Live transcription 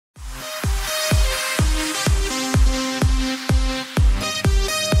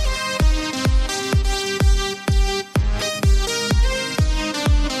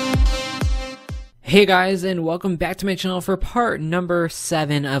Hey guys, and welcome back to my channel for part number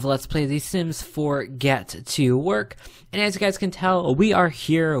 7 of Let's Play The Sims 4 Get to Work. And as you guys can tell, we are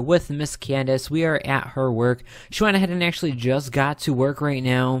here with Miss Candice. We are at her work. She went ahead and actually just got to work right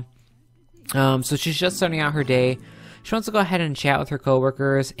now. So she's just starting out her day. She wants to go ahead and chat with her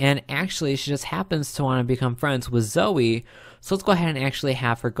coworkers, and actually she just happens to want to become friends with Zoe. So let's go ahead and actually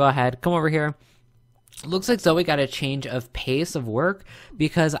have her go ahead, come over here. Looks like Zoe got a change of pace of work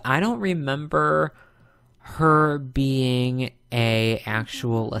because I don't remember her being a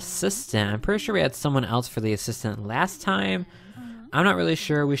actual assistant. I'm pretty sure we had someone else for the assistant last time. I'm not really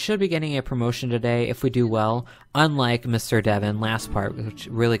sure. We should be getting a promotion today if we do well, unlike Mr. Devon last part, which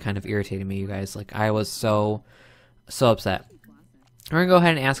really kind of irritated me, you guys. Like, I was so upset. We're gonna go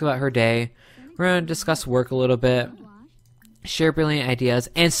ahead and ask about her day. We're gonna discuss work a little bit, share brilliant ideas,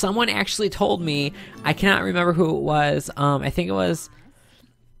 and someone actually told me, I cannot remember who it was, I think it was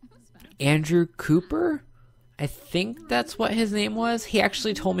Andrew Cooper? I think that's what his name was. He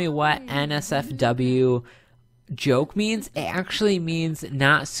actually told me what NSFW joke means. It actually means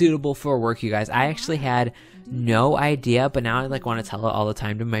not suitable for work, you guys. I actually had no idea, but now I want to tell it all the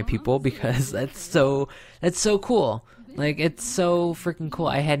time to my people because that's so cool. Like, it's so freaking cool.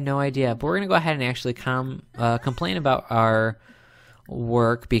 I had no idea. But we're going to go ahead and actually complain about our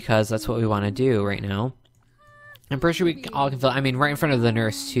work because that's what we want to do right now. I'm pretty sure we all can feel, I mean, right in front of the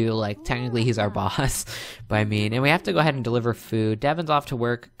nurse too. Like, technically he's our boss. But I mean, and we have to go ahead and deliver food. Devon's off to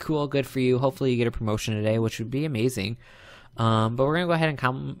work. Cool, good for you. Hopefully you get a promotion today, which would be amazing. But we're going to go ahead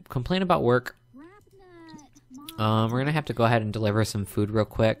and complain about work. We're going to have to go ahead and deliver some food real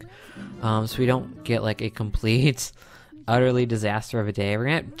quick. So we don't get like a complete utterly disaster of a day. We're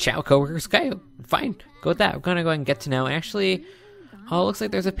gonna chat with coworkers. Okay, fine, go with that. We're gonna go ahead and get to know. Actually, oh, it looks like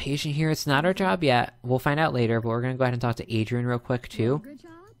there's a patient here. It's not our job yet. We'll find out later, but we're gonna go ahead and talk to Adrian real quick too.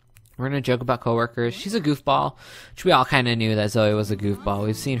 We're gonna joke about coworkers. She's a goofball, which we all kind of knew that Zoe was a goofball.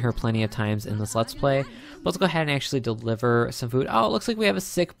 We've seen her plenty of times in this Let's Play. But let's go ahead and actually deliver some food. Oh, it looks like we have a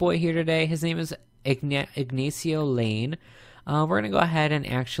sick boy here today. His name is Ignacio Lane. We're gonna go ahead and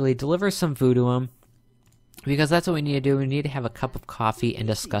actually deliver some food to him, because that's what we need to do. We need to have a cup of coffee and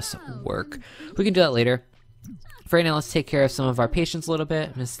discuss work. We can do that later. For right now, let's take care of some of our patients a little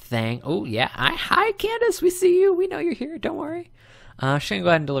bit. Miss Thang. Oh, yeah. Hi, Candice. We see you. We know you're here. Don't worry. She's going to go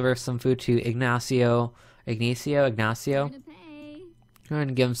ahead and deliver some food to Ignacio. Go ahead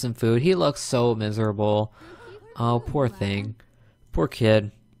and give him some food. He looks so miserable. Oh, poor thing. Poor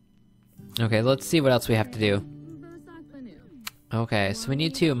kid. Okay, let's see what else we have to do. Okay, so we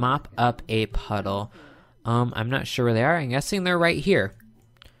need to mop up a puddle. I'm not sure where they are. I'm guessing they're right here.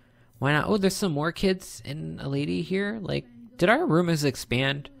 Why not? Oh, there's some more kids and a lady here. Like, did our rooms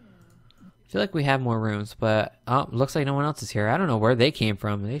expand? I feel like we have more rooms, but oh, looks like no one else is here. I don't know where they came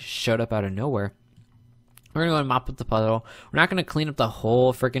from. They showed up out of nowhere. We're gonna go and mop up the puddle. We're not gonna clean up the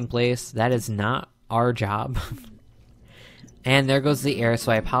whole freaking place. That is not our job. And there goes the air,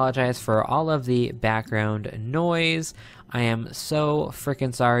 so I apologize for all of the background noise. I am so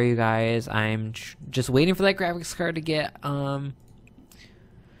freaking sorry, you guys. I'm just waiting for that graphics card to get,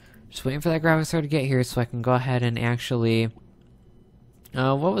 here so I can go ahead and actually,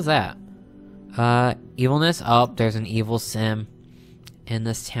 what was that? Evilness? Oh, there's an evil sim in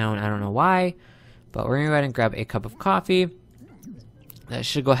this town. I don't know why, but we're gonna go ahead and grab a cup of coffee. That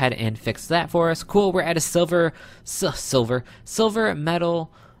should go ahead and fix that for us. Cool, we're at a silver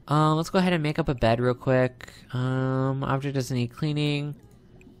medal. Let's go ahead and make up a bed real quick. Object doesn't need cleaning.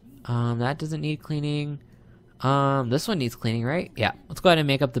 That doesn't need cleaning. This one needs cleaning, right? Yeah, let's go ahead and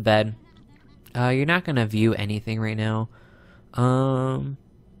make up the bed. You're not gonna view anything right now. Oh,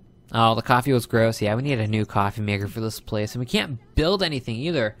 the coffee was gross. Yeah, we need a new coffee maker for this place. And we can't build anything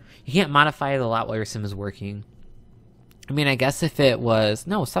either. You can't modify the lot while your sim is working. I mean, I guess if it was...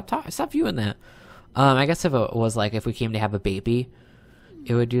 No, stop viewing that. I guess if it was like if we came to have a baby,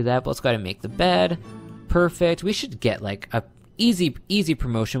 it would do that. But let's go ahead and make the bed. Perfect. We should get like a easy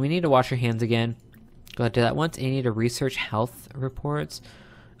promotion. We need to wash our hands again. Go ahead and do that once. And you need to research health reports.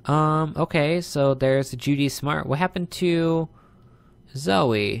 Okay, so there's Judy Smart. What happened to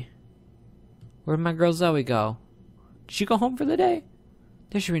Zoe? Where'd my girl Zoe go? Did she go home for the day?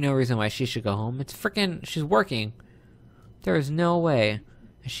 There should be no reason why she should go home. It's freaking... She's working. There is no way.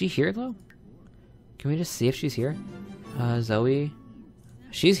 Is she here, though? Can we just see if she's here? Zoe?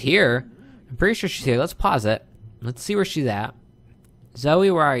 She's here. I'm pretty sure she's here. Let's pause it. Let's see where she's at. Zoe,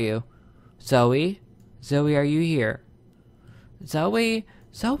 where are you? Zoe? Zoe, are you here? Zoe?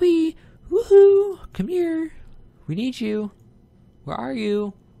 Zoe! Woohoo! Come here. We need you. Where are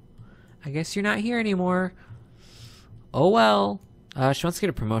you? I guess you're not here anymore. Oh well. She wants to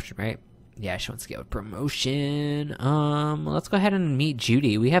get a promotion, right? Yeah, she wants to get a promotion. Let's go ahead and meet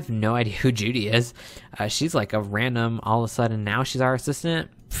Judy. We have no idea who Judy is. She's like a random, all of a sudden now she's our assistant.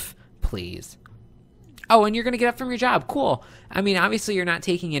 Pff, please. Oh, and you're gonna get up from your job. Cool. I mean, obviously you're not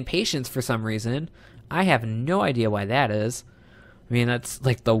taking in patients for some reason. I have no idea why that is. I mean, that's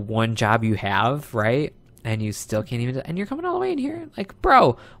like the one job you have, right? And you still can't even, and you're coming all the way in here? Like,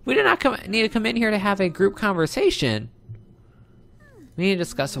 bro, we did not need to come in here to have a group conversation. We need to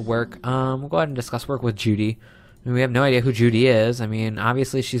discuss work. We'll go ahead and discuss work with Judy. I mean, we have no idea who Judy is. I mean,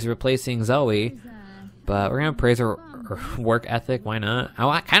 obviously she's replacing Zoe, but we're going to praise her work ethic. Why not?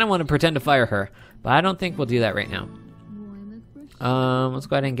 I kind of want to pretend to fire her, but I don't think we'll do that right now. Let's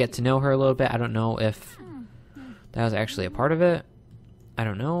go ahead and get to know her a little bit. I don't know if that was actually a part of it. I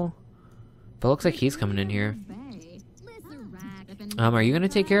don't know. But it looks like he's coming in here. Are you going to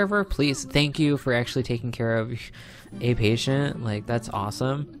take care of her? Please. Thank you for actually taking care of a patient. Like, that's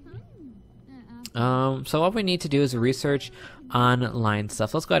awesome. So what we need to do is research online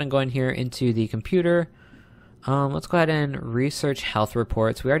stuff. Let's go ahead and go in here into the computer. Let's go ahead and research health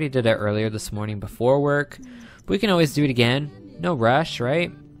reports. We already did it earlier this morning before work. But we can always do it again. No rush,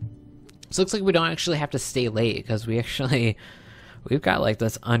 right? So it looks like we don't actually have to stay late because we've got like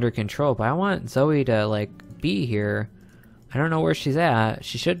this under control. But I want Zoe to like be here. I don't know where she's at.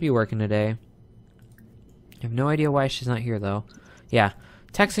 She should be working today. I have no idea why she's not here though. Yeah,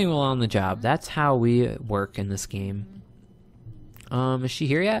 texting while on the job. That's how we work in this game. Is she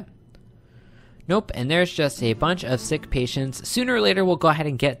here yet? Nope, and there's just a bunch of sick patients. Sooner or later we'll go ahead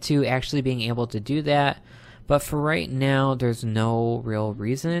and get to actually being able to do that. But for right now, there's no real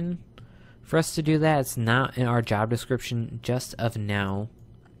reason for us to do that. It's not in our job description just of now.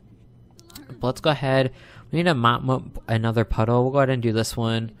 But let's go ahead. We need to mop up another puddle. We'll go ahead and do this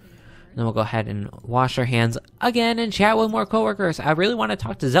one. And then we'll go ahead and wash our hands again and chat with more coworkers. I really want to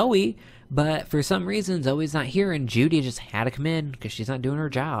talk to Zoe, but for some reason Zoe's not here and Judy just had to come in because she's not doing her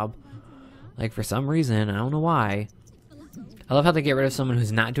job. Like, for some reason, I don't know why. I love how they get rid of someone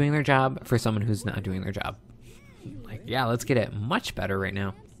who's not doing their job for someone who's not doing their job. Like, yeah, let's get it much better right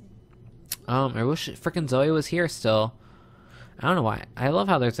now. I wish frickin' Zoe was here still. I don't know why. I love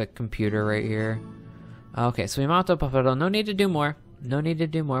how there's a computer right here. Okay, so we mopped up a photo. No need to do more. No need to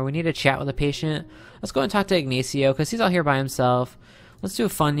do more. We need to chat with a patient. Let's go and talk to Ignacio because he's out here by himself. Let's do a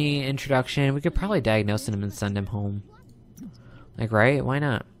funny introduction. We could probably diagnose him and send him home. Like, right? Why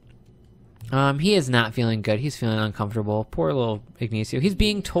not? He is not feeling good. He's feeling uncomfortable. Poor little Ignacio. He's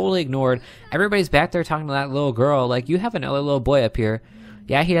being totally ignored. Everybody's back there talking to that little girl. Like, you have another little boy up here.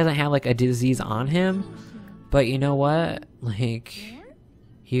 Yeah, he doesn't have, like, a disease on him. But you know what? Like,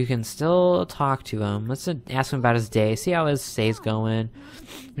 you can still talk to him. Let's ask him about his day. See how his day's going.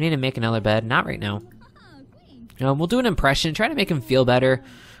 We need to make another bed. Not right now. We'll do an impression. Try to make him feel better.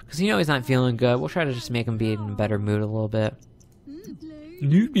 Because you know he's not feeling good. We'll try to just make him be in a better mood a little bit.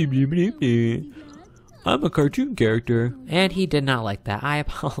 I'm a cartoon character. And he did not like that. I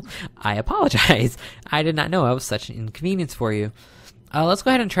apologize. I did not know I was such an inconvenience for you. Let's go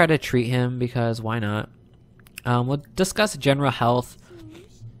ahead and try to treat him because why not? We'll discuss general health.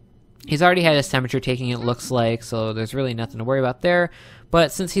 He's already had his temperature taking, it looks like, so there's really nothing to worry about there.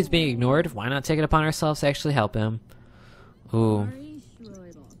 But since he's being ignored, why not take it upon ourselves to actually help him? Ooh.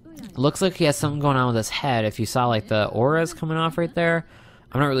 Looks like he has something going on with his head. If you saw like the auras coming off right there.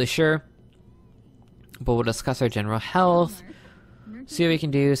 I'm not really sure. But we'll discuss our general health. See what we can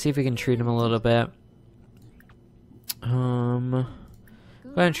do. See if we can treat him a little bit. Go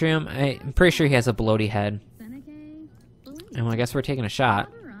ahead and treat him. I'm pretty sure he has a bloaty head. And well, I guess we're taking a shot.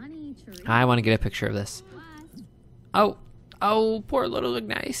 I want to get a picture of this. Oh, poor little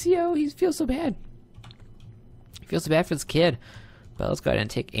Ignacio. He feels so bad. He feels so bad for this kid. But let's go ahead and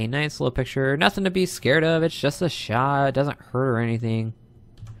take a nice little picture. Nothing to be scared of. It's just a shot. It doesn't hurt or anything.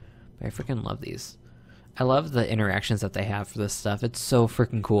 But I freaking love these. I love the interactions that they have for this stuff. It's so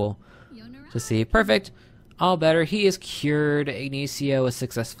freaking cool to see. Perfect. All better. He is cured. Ignacio is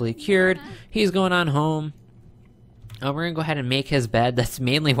successfully cured. He's going on home. We're going to go ahead and make his bed. That's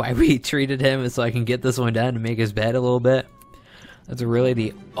mainly why we treated him, is so I can get this one done and make his bed a little bit. That's really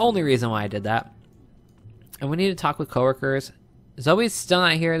the only reason why I did that. And we need to talk with coworkers. Zoe's still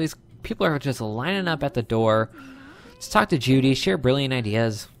not here. These people are just lining up at the door. Let's talk to Judy. Share brilliant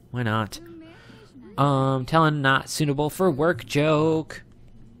ideas. Why not? Telling not suitable for work joke.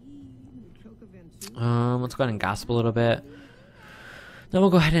 Let's go ahead and gossip a little bit. Then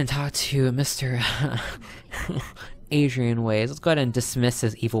we'll go ahead and talk to Mr. Adrian Ways. Let's go ahead and dismiss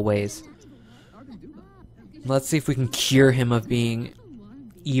his evil ways. Let's see if we can cure him of being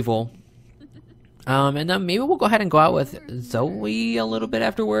evil. And then maybe we'll go ahead and go out with Zoe a little bit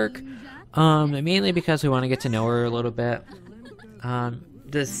after work. Mainly because we want to get to know her a little bit.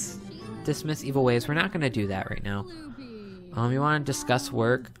 Dismiss evil ways. We're not going to do that right now. We want to discuss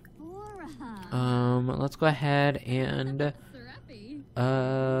work. Let's go ahead and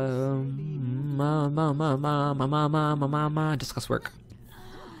discuss work.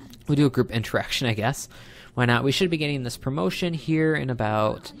 We'll do a group interaction, I guess. Why not? We should be getting this promotion here in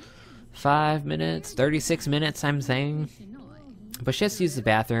about 5 minutes, 36 minutes, I'm saying. But she has to use the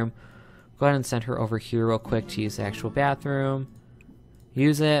bathroom. Go ahead and send her over here real quick to use the actual bathroom.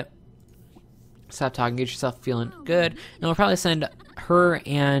 Use it. Stop talking, get yourself feeling good. And we'll probably send her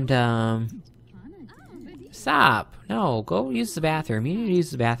and, Stop. No, go use the bathroom. You need to use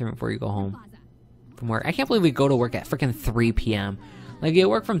the bathroom before you go home from work. I can't believe we go to work at freaking 3 p.m. Like, you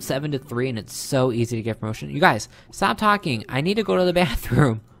work from 7 to 3, and it's so easy to get promotion. You guys, stop talking. I need to go to the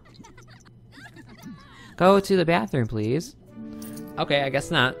bathroom. Go to the bathroom, please. Okay, I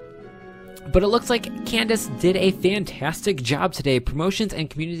guess not. But it looks like Candice did a fantastic job today. Promotions and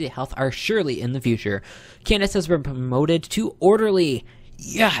community health are surely in the future. Candice has been promoted to orderly.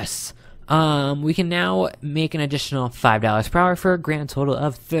 Yes! We can now make an additional $5 per hour for a grand total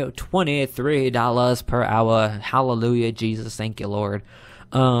of $23 per hour. Hallelujah, Jesus, thank you, Lord.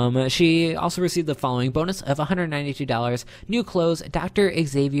 She also received the following bonus of $192. New clothes, Dr.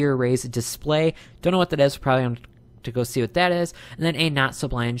 Xavier Ray's display. Don't know what that is, probably on to go see what that is. And then a not so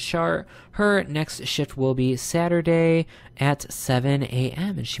blind chart. Her next shift will be Saturday at 7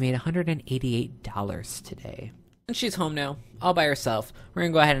 a.m. and she made $188 today. And she's home now, all by herself. We're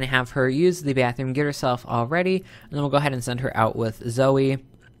gonna go ahead and have her use the bathroom, get herself all ready, and then we'll go ahead and send her out with Zoe.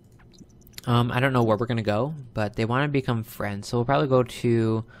 I don't know where we're gonna go, but they want to become friends, so we'll probably go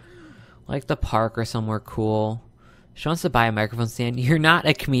to like the park or somewhere cool. She wants to buy a microphone stand. You're not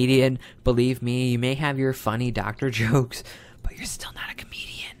a comedian, believe me. You may have your funny doctor jokes, but you're still not a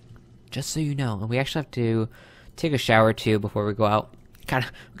comedian. Just so you know. And we actually have to take a shower too before we go out.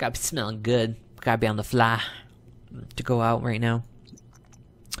 Gotta be smelling good. Gotta be on the fly to go out right now.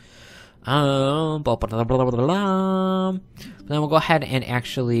 Then we'll go ahead and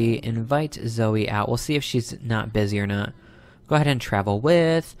actually invite Zoe out. We'll see if she's not busy or not. Go ahead and travel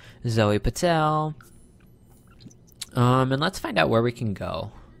with Zoe Patel. And let's find out where we can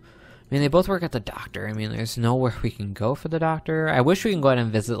go. I mean, they both work at the doctor. I mean, there's nowhere we can go for the doctor. I wish we can go ahead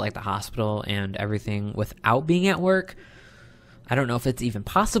and visit like the hospital and everything without being at work. I don't know if it's even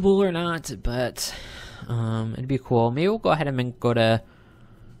possible or not, but it'd be cool. Maybe we'll go ahead and go to...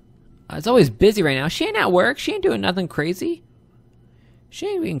 it's always busy right now. She ain't at work. She ain't doing nothing crazy. She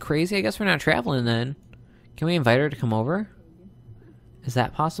ain't being crazy. I guess we're not traveling then. Can we invite her to come over? Is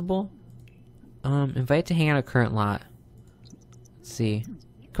that possible? Invite to hang out at current lot. Let's see.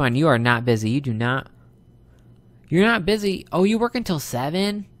 Come on, you are not busy. You do not... You're not busy. Oh, you work until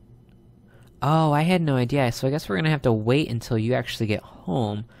 7? Oh, I had no idea. So I guess we're going to have to wait until you actually get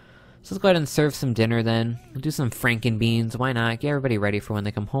home. So let's go ahead and serve some dinner then. We'll do some frankenbeans. Why not? Get everybody ready for when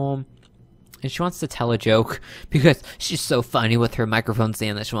they come home. And she wants to tell a joke because she's so funny with her microphone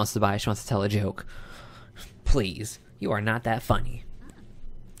stand that she wants to buy. She wants to tell a joke. Please, you are not that funny.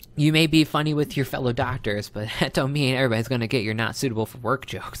 You may be funny with your fellow doctors, but that don't mean everybody's going to get your not suitable for work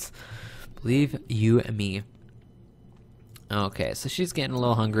jokes. Believe you and me. Okay, so she's getting a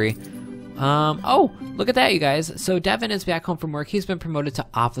little hungry. Oh, look at that, you guys. So Devin is back home from work. He's been promoted to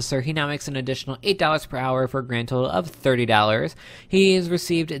officer. He now makes an additional $8 per hour for a grand total of $30. He has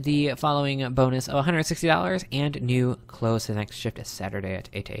received the following bonus of $160 and new clothes. The next shift is Saturday at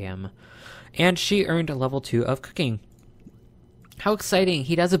 8 a.m. And she earned a level 2 of cooking. How exciting.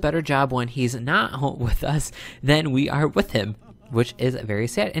 He does a better job when he's not home with us than we are with him, which is very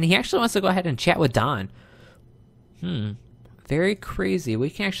sad. And he actually wants to go ahead and chat with Don. Very crazy.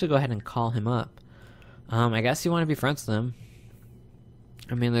 We can actually go ahead and call him up. I guess you want to be friends with him.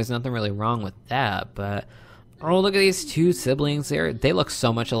 I mean, there's nothing really wrong with that, but... Oh, look at these two siblings. They look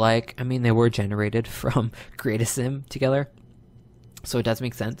so much alike. I mean, they were generated from Create a Sim together. So it does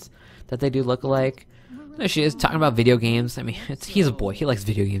make sense that they do look alike. There she is, talking about video games. I mean, he's a boy. He likes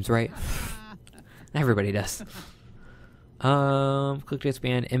video games, right? Everybody does. Click to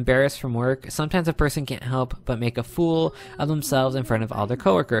expand. Embarrassed from work. Sometimes a person can't help but make a fool of themselves in front of all their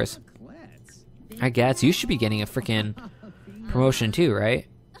coworkers. I guess you should be getting a freaking promotion too, right?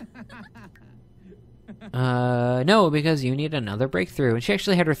 No, because you need another breakthrough. And she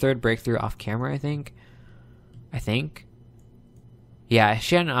actually had her 3rd breakthrough off camera, I think. Yeah,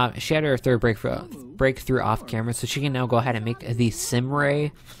 she had her 3rd breakthrough off camera, so she can now go ahead and make the sim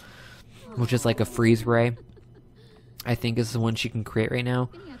ray, which is like a freeze ray. I think is the one she can create right now.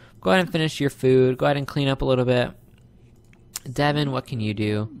 Go ahead and finish your food. Go ahead and clean up a little bit. Devin, what can you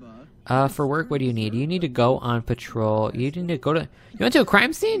do? For work, what do you need? You need to go on patrol. You need to go to... You went to a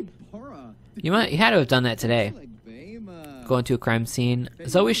crime scene? You had to have done that today. Go into a crime scene.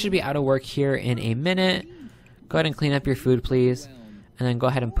 Zoe should be out of work here in a minute. Go ahead and clean up your food, please. And then go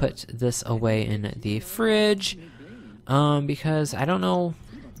ahead and put this away in the fridge. Because I don't know...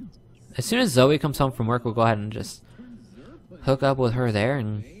 As soon as Zoe comes home from work, we'll go ahead and just hook up with her there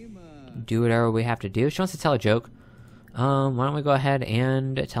and do whatever we have to do. She wants to tell a joke. Why don't we go ahead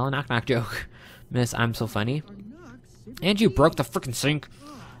and tell a knock-knock joke? Miss, I'm so funny. And you broke the freaking sink.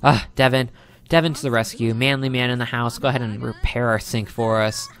 Devin. Devin to the rescue. Manly man in the house. Go ahead and repair our sink for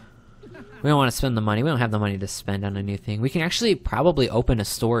us. We don't want to spend the money. We don't have the money to spend on a new thing. We can actually probably open a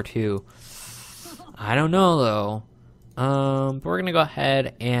store, too. I don't know, though. But we're going to go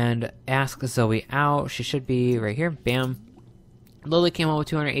ahead and ask Zoe out. She should be right here. Bam. Lily came home with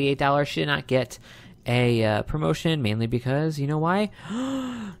 $288. She did not get a promotion, mainly because, you know why?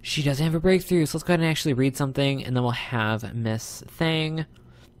 She doesn't have a breakthrough. So let's go ahead and actually read something, and then we'll have Miss Thing.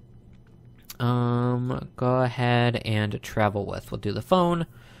 Go ahead and travel with. We'll do the phone.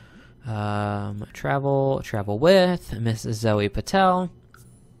 Travel with Miss Zoe Patel.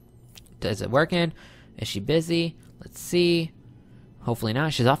 Is it working? Is she busy? Let's see. Hopefully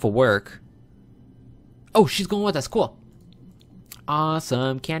not. She's off of work. Oh, she's going with us. Cool.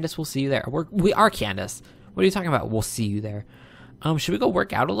 Awesome. Candice, we'll see you there. We are Candice. What are you talking about? We'll see you there. Should we go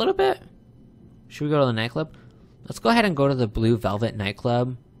work out a little bit? Should we go to the nightclub? Let's go ahead and go to the Blue Velvet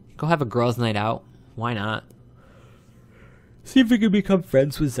nightclub. Go have a girls' night out. Why not? See if we can become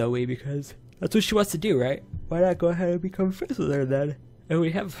friends with Zoe, because that's what she wants to do, right? Why not go ahead and become friends with her then? And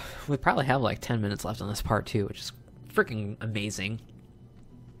we probably have like 10 minutes left on this part too, which is freaking amazing.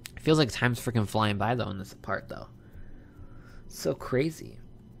 It feels like time's freaking flying by though in this part though. So crazy.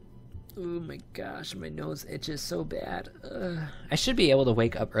 Oh my gosh, my nose itches so bad. I should be able to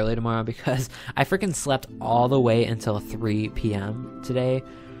wake up early tomorrow because I freaking slept all the way until 3 p.m. today.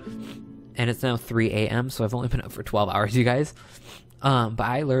 And it's now 3 a.m. so I've only been up for 12 hours, you guys. But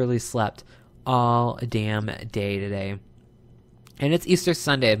I literally slept all damn day today. And it's Easter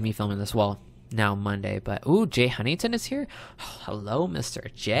Sunday of me filming this. Well, now Monday. But, ooh, Jay Huntington is here. Oh, hello,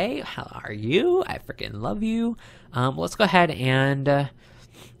 Mr. Jay. How are you? I freaking love you. Let's go ahead and,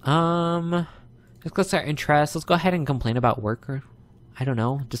 let's discuss our interests. Let's go ahead and complain about work or, I don't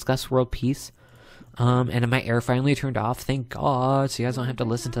know, discuss world peace. And my air finally turned off. Thank God. So you guys don't have to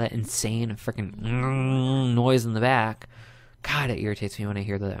listen to that insane freaking noise in the back. God, it irritates me when I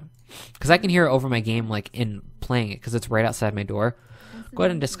hear that. Because I can hear it over my game, like, in playing it, because it's right outside my door. Go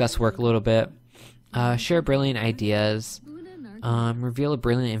ahead and discuss work a little bit. Share brilliant ideas. Reveal a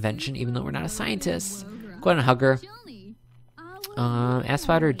brilliant invention, even though we're not a scientist. Go ahead and hug her. Ask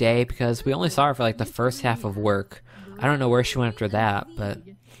about her day, because we only saw her for, like, the first half of work. I don't know where she went after that, but...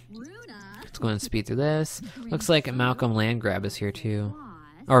 Let's go ahead and speed through this. Looks like Malcolm Landgrab is here, too.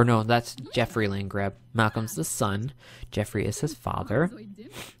 Or no, that's Jeffrey Landgrab. Malcolm's the son. Jeffrey is his father.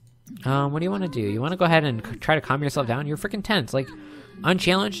 What do you want to do? You want to go ahead and try to calm yourself down? You're freaking tense. Like,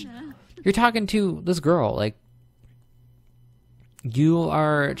 unchallenged? You're talking to this girl. Like, you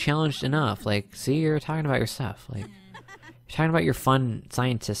are challenged enough. Like, see, you're talking about your stuff. Like, you're talking about your fun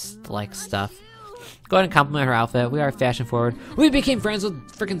scientist-like stuff. Go ahead and compliment her outfit. We are fashion forward. We became friends with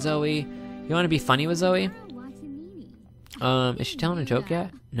freaking Zoe. You want to be funny with Zoe? Is she telling a joke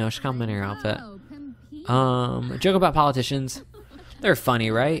yet? No, she's complimenting her outfit. A joke about politicians. They're funny,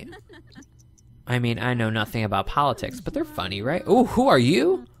 right? I mean, I know nothing about politics, but they're funny, right? Oh, who are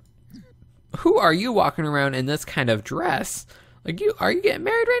you? Who are you walking around in this kind of dress? Like, are you getting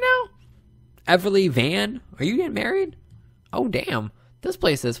married right now? Everly Van, are you getting married? Oh, damn. This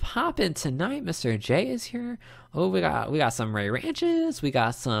place is popping tonight. Mr. J is here. Oh, we got some Ray Ranches. We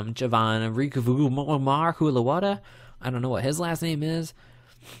got some Javon Rikavumar Hulawada. I don't know what his last name is.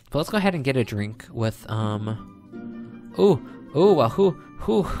 But let's go ahead and get a drink with well,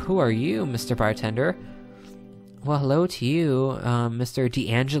 who are you, Mr. Bartender? Well, hello to you, Mr.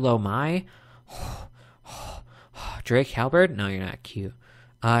 D'Angelo Mai. Drake Halberd? No, you're not cute.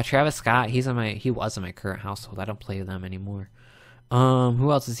 Travis Scott, he was in my current household. I don't play them anymore.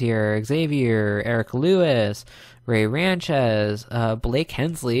 Who else is here? Xavier, Eric Lewis, Ray Ranchez, Blake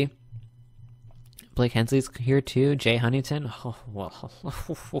Hensley. Blake Hensley's here too. Jay Huntington. Oh, well,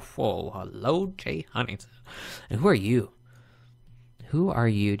 hello, Jay Huntington. And who are you? Who are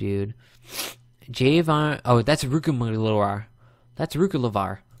you, dude? Javon. Oh, that's Rukulavar. That's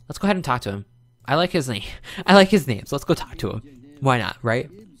Rukulavar. Let's go ahead and talk to him. I like his name. I like his name, so let's go talk to him. Why not, right?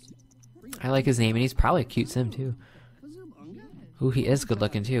 I like his name, and he's probably a cute sim, too. Ooh, he is good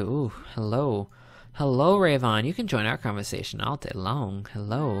looking, too. Ooh, hello. Hello, Ravon. You can join our conversation all day long.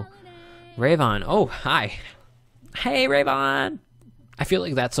 Hello. Ravon. Oh, hi. Hey, Ravon. I feel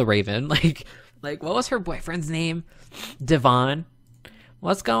like that's a raven. Like what was her boyfriend's name? Devon.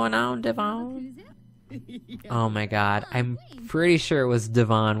 What's going on, Devon? Oh my god. I'm pretty sure it was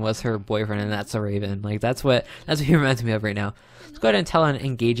Devon was her boyfriend and that's a raven. Like that's what he reminds me of right now. Let's go ahead and tell an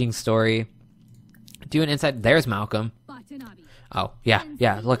engaging story. Do an inside. There's Malcolm. Oh,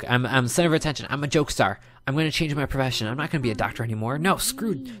 yeah. Look, I'm center of attention. I'm a joke star. I'm going to change my profession. I'm not going to be a doctor anymore. No,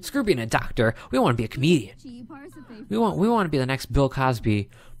 screw being a doctor. We want to be a comedian. We want to be the next Bill Cosby.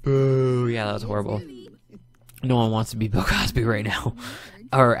 Boo. Yeah, that was horrible. No one wants to be Bill Cosby right now.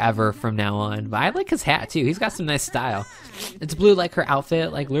 Or ever from now on. But I like his hat, too. He's got some nice style. It's blue like her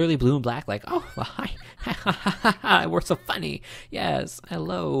outfit. Like, literally blue and black. Like, oh, well, hi. We're so funny. Yes.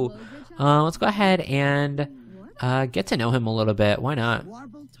 Hello. Let's go ahead and get to know him a little bit. Why not?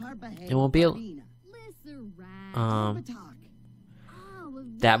 It won't be...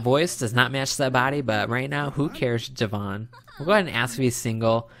 that voice does not match that body, but right now, who cares, Javon? We'll go ahead and ask if he's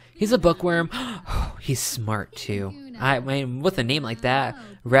single. He's a bookworm. He's smart, too. I mean, with a name like that,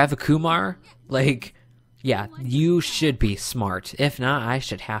 Rav Kumar, like, yeah, you should be smart. If not, I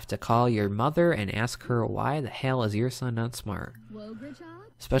should have to call your mother and ask her why the hell is your son not smart?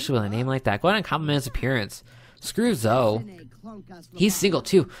 Especially with a name like that. Go ahead and compliment his appearance. Screw Zoe. He's single,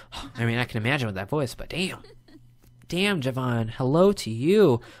 too. I mean, I can imagine with that voice, but damn. Damn, Javon. Hello to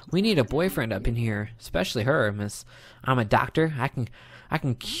you. We need a boyfriend up in here, especially her, miss. I'm a doctor. I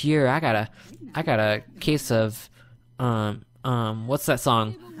can cure. I got a case of what's that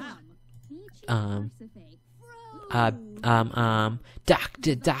song?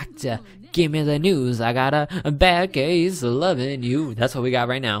 Doctor, give me the news. I got a bad case of loving you. That's what we got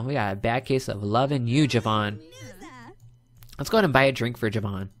right now. We got a bad case of loving you, Javon. Let's go ahead and buy a drink for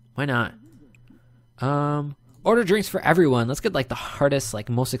Javon. Why not? Order drinks for everyone. Let's get like the hardest, like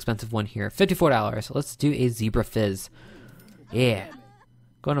most expensive one here. $54. Let's do a zebra fizz. Yeah.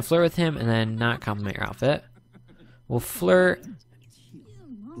 Going to flirt with him and then not compliment your outfit. We'll flirt.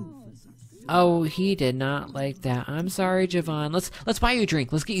 Oh, he did not like that. I'm sorry, Javon. Let's buy you a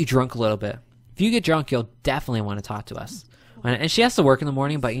drink. Let's get you drunk a little bit. If you get drunk, you'll definitely want to talk to us. And she has to work in the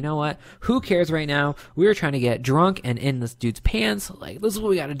morning, but you know what? Who cares right now? We're trying to get drunk and in this dude's pants. Like, this is what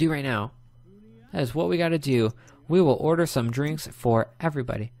we got to do right now. That is what we got to do. We will order some drinks for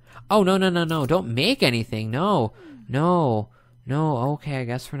everybody. Oh, no. Don't make anything. No. Okay, I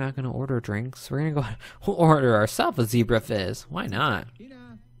guess we're not going to order drinks. We're going to go order ourselves a zebra fizz. Why not?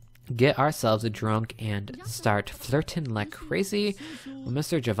 Get ourselves a drunk and start flirting like crazy with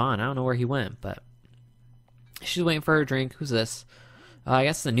Mr. Javon. I don't know where he went, but she's waiting for her drink. Who's this? I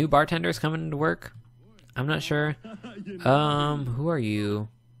guess the new bartender is coming to work. I'm not sure. Who are you?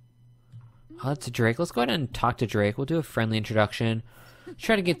 Oh, that's Drake. Let's go ahead and talk to Drake. We'll do a friendly introduction.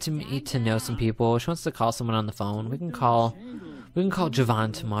 Try to get to know some people. She wants to call someone on the phone. We can call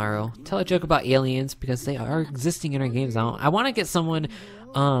Javon tomorrow. Tell a joke about aliens because they are existing in our games now. I want to get someone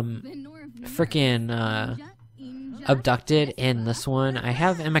freaking abducted in this one. I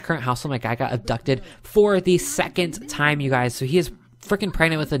have in my current household, my guy got abducted for the second time, you guys. So he is freaking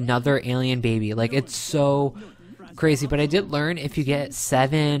pregnant with another alien baby. Like, it's so crazy. But I did learn if you get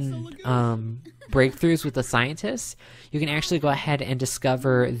 7 breakthroughs with the scientists, you can actually go ahead and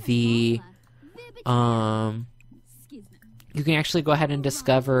discover the you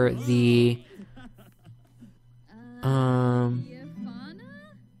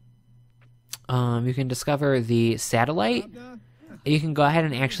can discover the satellite. You can go ahead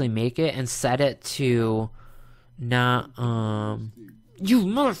and actually make it and set it to not you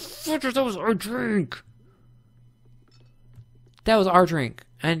motherfuckers, that was our drink. That was our drink.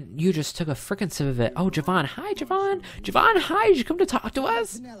 And you just took a frickin' sip of it. Oh, Javon. Hi, Javon. Javon, hi. Did you come to talk to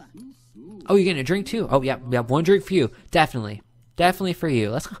us? Oh, you're getting a drink too? Oh, yeah. We have one drink for you. Definitely. Definitely for you.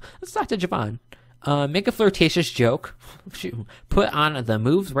 Let's talk to Javon. Make a flirtatious joke. Put on the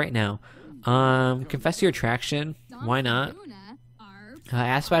moves right now. Confess your attraction. Why not?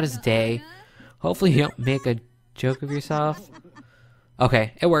 Ask about his day. Hopefully you don't make a joke of yourself.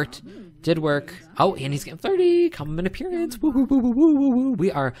 Okay, it worked. Did work. Oh, and he's getting flirty. Compliment appearance. Woo, woo, woo, woo, woo, woo, woo.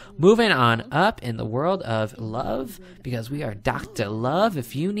 We are moving on up in the world of love because we are Dr. Love.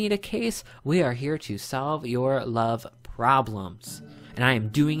 If you need a case, we are here to solve your love problems. And I am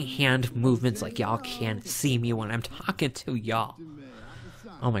doing hand movements like y'all can't see me when I'm talking to y'all.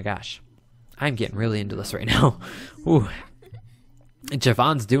 Oh my gosh. I'm getting really into this right now. Ooh.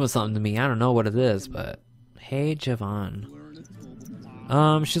 Javon's doing something to me. I don't know what it is, but hey, Javon.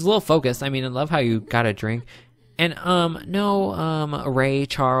 She's a little focused. I mean, I love how you got a drink. And, no, Ray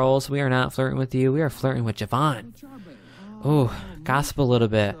Charles, we are not flirting with you. We are flirting with Javon. Oh, gossip a little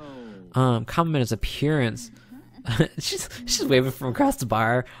bit. Compliment his appearance. she's waving from across the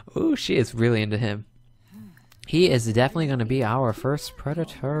bar. Ooh, she is really into him. He is definitely going to be our first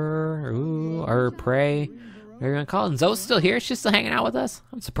predator. Ooh, or prey. What are you going to call it? And Zoe's still here? She's still hanging out with us?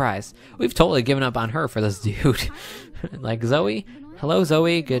 I'm surprised. We've totally given up on her for this dude. Like, Zoe? Hello,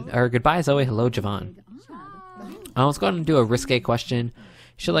 Zoe. Goodbye, Zoe. Hello, Javon. Let's go ahead and do a risque question.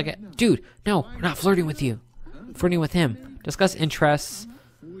 She'll like it. Dude, no, we're not flirting with you. Flirting with him. Discuss interests.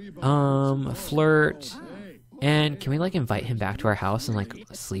 Flirt. And can we, like, invite him back to our house and, like,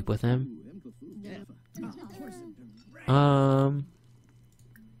 sleep with him? Can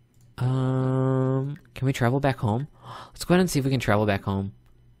we travel back home? Let's go ahead and see if we can travel back home.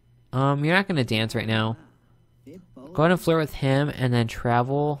 You're not gonna dance right now. Go ahead and flirt with him and then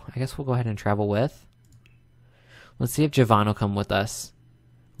travel. I guess we'll go ahead and travel with. Let's see if Javon will come with us.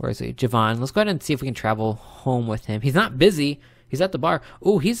 Where is he? Javon. Let's go ahead and see if we can travel home with him. He's not busy. He's at the bar.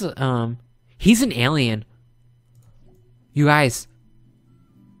 Oh, he's an alien. You guys.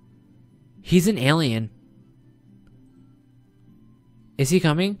 He's an alien. Is he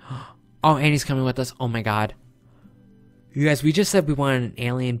coming? Oh, and he's coming with us. Oh my god. You guys, we just said we wanted an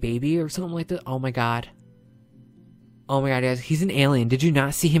alien baby or something like that. Oh my god. Oh my god, guys. He's an alien. Did you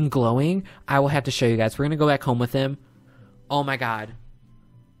not see him glowing? I will have to show you guys. We're going to go back home with him. Oh my god.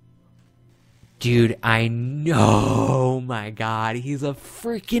 Dude, I know. Oh my god. He's a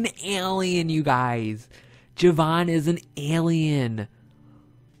freaking alien, you guys. Javon is an alien.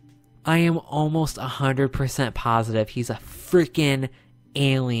 I am almost 100% positive he's a freaking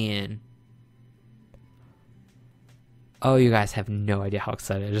alien. Oh, you guys have no idea how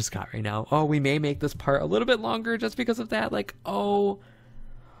excited I just got right now. Oh, we may make this part a little bit longer just because of that. Like, oh,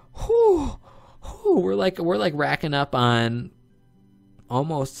 whew, we're like racking up on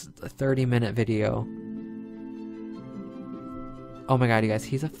almost a 30-minute video. Oh my god, you guys,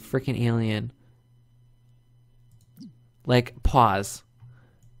 he's a freaking alien. Like, pause.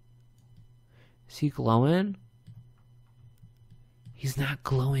 Is he glowing? He's not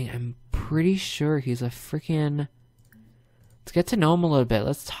glowing. I'm pretty sure he's a freaking... Let's get to know him a little bit.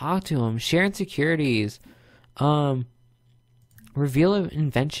 Let's talk to him. Share insecurities. Reveal an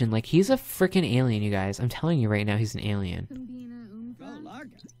invention. Like, he's a freaking alien, you guys. I'm telling you right now, he's an alien.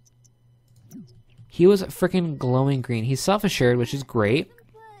 He was freaking glowing green. He's self-assured, which is great.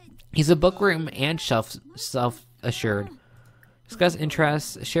 He's a bookworm and self-assured. Discuss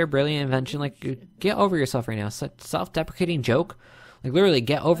interests. Share brilliant invention. Like, get over yourself right now. Self-deprecating joke. Like, literally,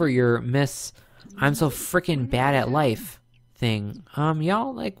 get over your miss. I'm so freaking bad at life thing.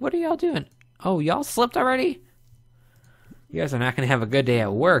 Y'all, like, what are y'all doing? Oh, y'all slept already? You guys are not going to have a good day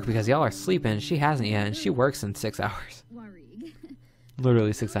at work because y'all are sleeping. She hasn't yet, and she works in 6 hours.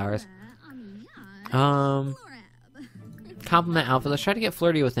 Literally 6 hours. Compliment outfit. Let's try to get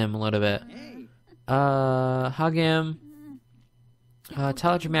flirty with him a little bit. Hug him.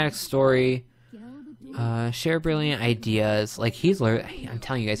 Tell a dramatic story. Share brilliant ideas. Like, I'm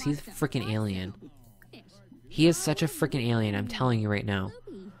telling you guys, he's a freaking alien. He is such a freaking alien, I'm telling you right now.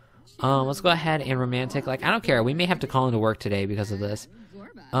 Let's go ahead and romantic. Like, I don't care. We may have to call into work today because of this.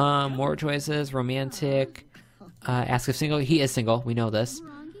 More choices. Romantic. Ask if single. He is single. We know this.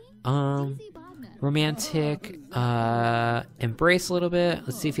 Romantic. Embrace a little bit.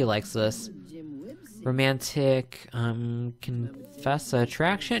 Let's see if he likes this. Romantic. Confess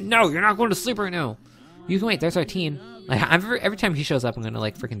attraction. No, you're not going to sleep right now. You can wait. There's our teen. Like, every time he shows up, I'm gonna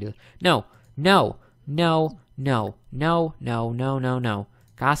like freaking do it. No.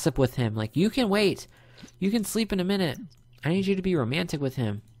 Gossip with him. Like, you can wait. You can sleep in a minute. I need you to be romantic with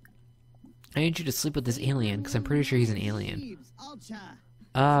him. I need you to sleep with this alien because I'm pretty sure he's an alien.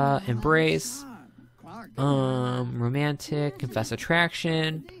 Embrace. Romantic. Confess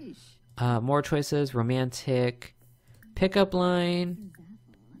attraction. More choices. Romantic. Pickup line.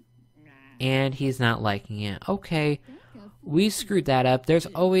 And he's not liking it. Okay. We screwed that up. There's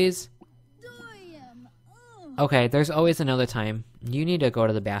always... Okay, there's always another time. You need to go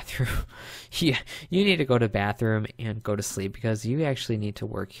to the bathroom. Yeah, you need to go to the bathroom and go to sleep because you actually need to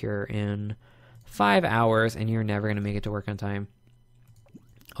work here in 5 hours and you're never going to make it to work on time.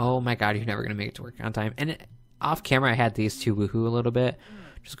 Oh my god, you're never going to make it to work on time. And off camera, I had these two woohoo a little bit,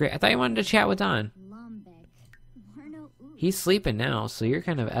 which is great. I thought you wanted to chat with Don. He's sleeping now, so you're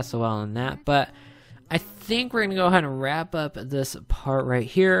kind of SOL in that. But I think we're going to go ahead and wrap up this part right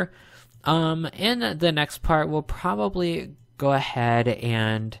here. In the next part, we'll probably go ahead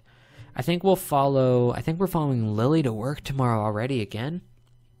and I think we're following Lily to work tomorrow already again.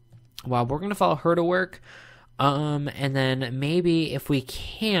 Well, we're going to follow her to work. And then maybe if we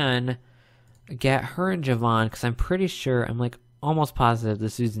can get her and Javon, because I'm pretty sure, I'm like almost positive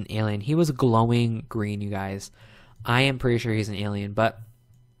this dude's an alien. He was glowing green, you guys. I am pretty sure he's an alien, but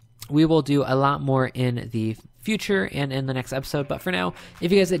we will do a lot more in the future and in the next episode. But for now,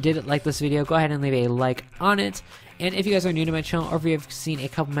 if you guys did like this video, go ahead and leave a like on it. And if you guys are new to my channel, or if you have seen a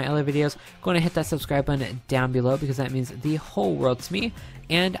couple of my other videos, go ahead and hit that subscribe button down below, because that means the whole world to me.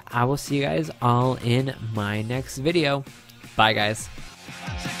 And I will see you guys all in my next video. Bye, guys.